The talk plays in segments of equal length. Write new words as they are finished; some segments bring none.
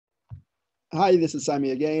Hi, this is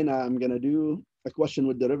Sami again. I'm going to do a question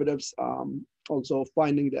with derivatives, also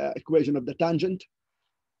finding the equation of the tangent.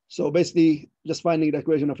 So basically, just finding the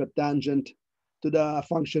equation of a tangent to the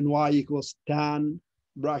function y equals tan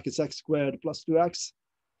brackets x squared plus 2x.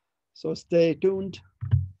 So stay tuned.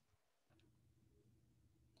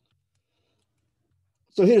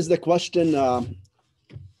 So here's the question.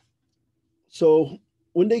 So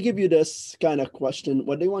when they give you this kind of question,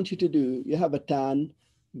 what they want you to do, you have a tan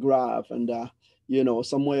graph and,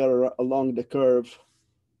 somewhere along the curve,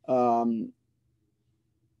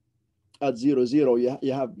 at 0, 0,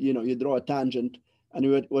 you draw a tangent,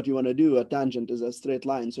 and what you want to do, a tangent is a straight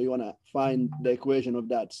line. So you want to find the equation of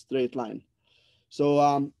that straight line.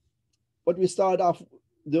 So what we start off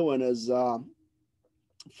doing is,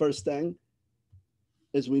 first thing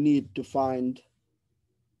is we need to find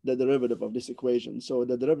the derivative of this equation. So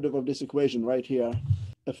the derivative of this equation right here,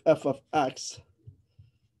 if f of x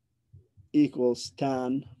equals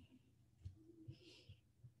tan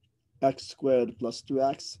x squared plus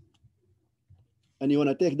 2x, and you want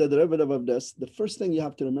to take the derivative of this, the first thing you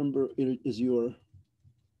have to remember is your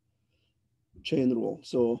chain rule.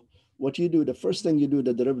 So what you do, the first thing you do,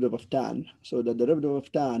 the derivative of tan. So the derivative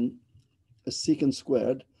of tan is secant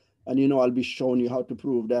squared. And I'll be showing you how to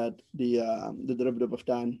prove that the derivative of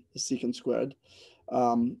tan is secant squared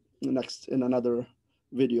next in another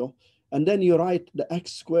video. And then you write the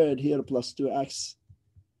x squared here plus 2x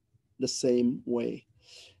the same way.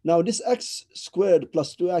 Now this x squared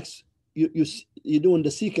plus 2x, you're doing the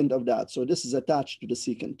secant of that. So this is attached to the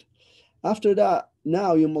secant. After that,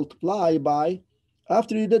 now you multiply by,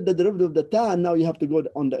 after you did the derivative of the tan, now you have to go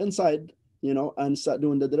on the inside, and start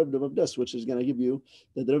doing the derivative of this, which is going to give you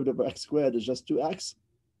the derivative of x squared is just 2x,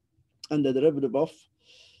 and the derivative of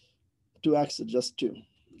 2x is just 2.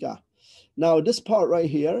 Okay. Now this part right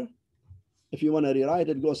here, if you want to rewrite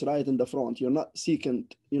it, goes right in the front. You're not taking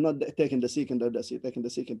the secant of this, you're taking the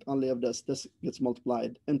secant only of this. This gets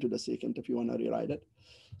multiplied into the secant if you want to rewrite it.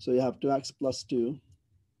 So you have 2x plus 2,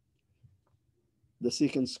 the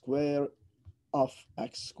secant square of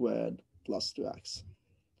x squared plus 2x,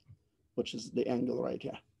 which is the angle right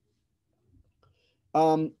here.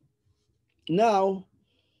 Now,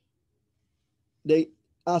 they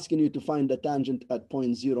asking you to find the tangent at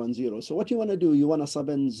point 0 and 0. So what you want to do, you want to sub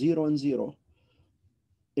in 0 and 0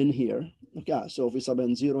 in here. Okay, so if we sub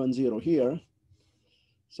in 0 and 0 here,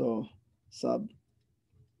 so sub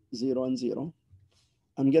 0 and 0,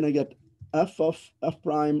 I'm going to get f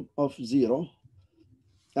prime of 0.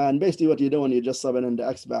 And basically what you're doing, you're just subbing in the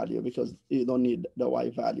x value because you don't need the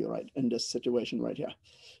y value, right, in this situation right here.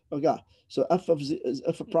 Okay, so f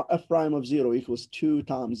prime of 0 equals 2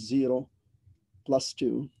 times 0 plus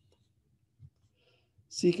 2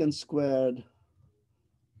 secant squared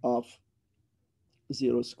of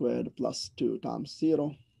 0 squared plus 2 times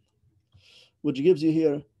 0, which gives you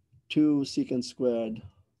here 2 secant squared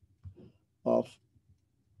of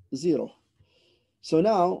 0. So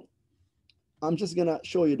now I'm just going to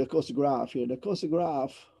show you the cos graph here. The cos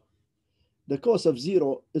graph, the cos of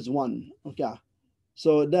 0 is 1. Okay.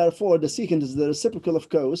 So therefore, the secant is the reciprocal of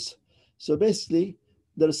cos. So basically,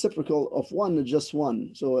 the reciprocal of 1 is just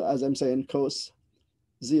 1. So as I'm saying, cos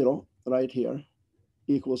 0 right here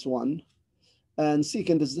equals 1. And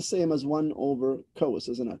secant is the same as 1 over cos,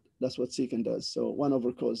 isn't it? That's what secant does. So 1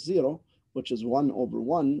 over cos 0, which is 1 over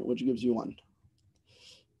 1, which gives you 1.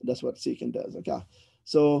 That's what secant does. Okay.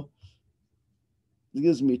 So it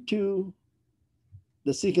gives me 2.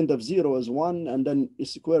 The secant of 0 is 1, and then you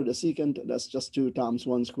square the secant, that's just 2 times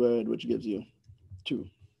 1 squared, which gives you 2.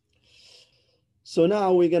 So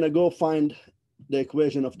now we're going to go find the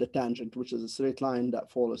equation of the tangent, which is a straight line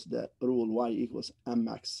that follows the rule y equals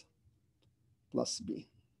mx plus b.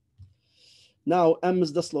 Now m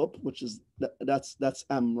is the slope, which is that's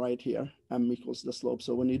m right here. M equals the slope.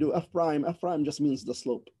 So when you do f prime just means the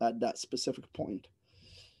slope at that specific point.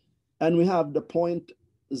 And we have the point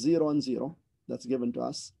 0 and 0 that's given to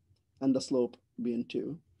us, and the slope being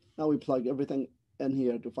 2. Now we plug everything in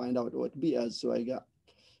here to find out what b is. So I got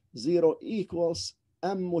 0 equals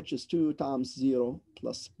m, which is 2 times 0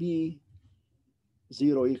 plus b.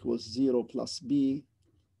 0 equals 0 plus b.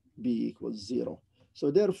 B equals 0.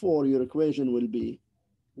 So therefore, your equation will be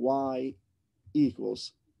y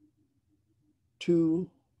equals 2x.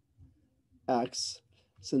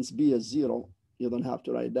 Since b is 0, you don't have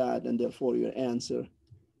to write that, and therefore your answer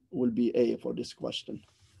will be A for this question.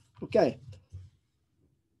 Okay.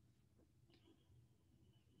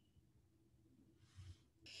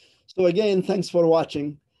 So again, thanks for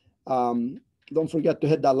watching. Don't forget to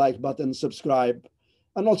hit that like button, subscribe,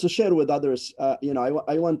 and also share with others. You know,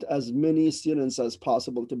 I want as many students as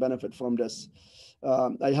possible to benefit from this.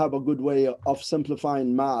 I have a good way of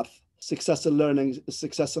simplifying math. Success in learning,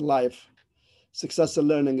 success in life. Success in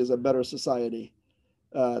learning is a better society.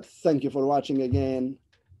 Thank you for watching again.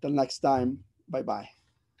 Till next time, bye-bye.